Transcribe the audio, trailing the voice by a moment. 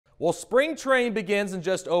Well, spring training begins in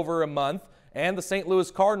just over a month, and the St.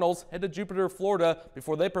 Louis Cardinals head to Jupiter, Florida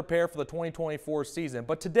before they prepare for the 2024 season.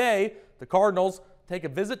 But today, the Cardinals take a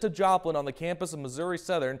visit to Joplin on the campus of Missouri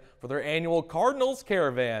Southern for their annual Cardinals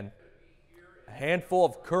Caravan. A handful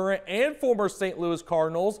of current and former St. Louis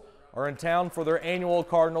Cardinals are in town for their annual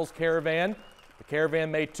Cardinals Caravan. The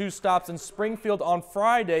Caravan made 2 stops in Springfield on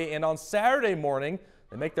Friday, and on Saturday morning,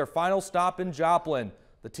 they make their final stop in Joplin.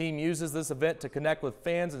 The team uses this event to connect with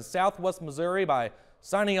fans in Southwest Missouri by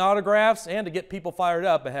signing autographs and to get people fired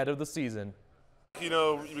up ahead of the season. You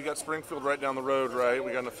know, we got Springfield right down the road, right?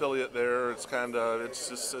 We got an affiliate there. It's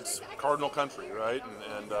Cardinal country, right?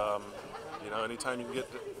 And you know, anytime you can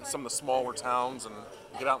get to some of the smaller towns and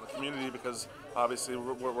get out in the community, because obviously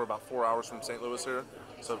we're about 4 hours from St. Louis here,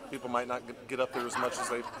 so people might not get up there as much as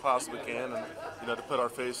they possibly can, and you know, to put our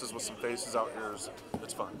faces with some faces out here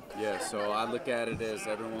it's fun. Yeah, so I look at it as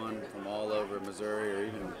everyone from all over Missouri, or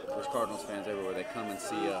even there's Cardinals fans everywhere, they come and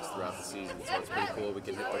see us throughout the season, so it's pretty cool. We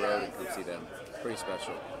can hit the road and come see them. It's pretty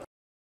special.